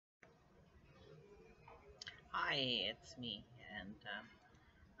Hi, it's me, and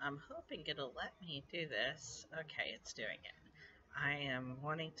I'm hoping it'll let me do this. Okay, it's doing it. I am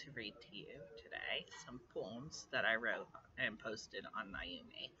wanting to read to you today some poems that I wrote and posted on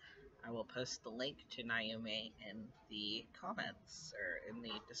Niume. I will post the link to Niume in the comments or in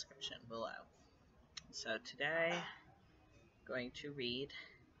the description below. So today, I'm going to read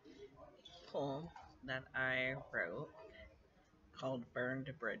a poem that I wrote called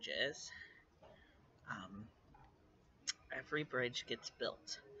Burned Bridges. Um, every bridge gets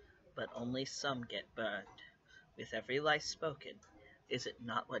built, but only some get burned. With every lie spoken, is it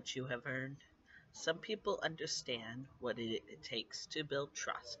not what you have earned? Some people understand what it takes to build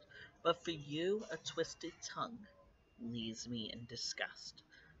trust, but for you, a twisted tongue leaves me in disgust.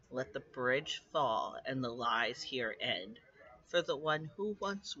 Let the bridge fall and the lies here end, for the one who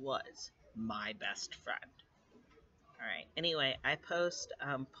once was my best friend. Alright, anyway, I post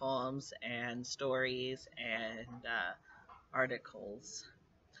poems and stories and articles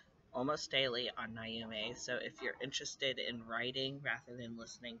almost daily on Niume. So if you're interested in writing rather than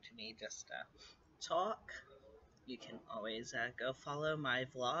listening to me just talk, you can always go follow my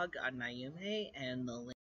vlog on Niume, and the link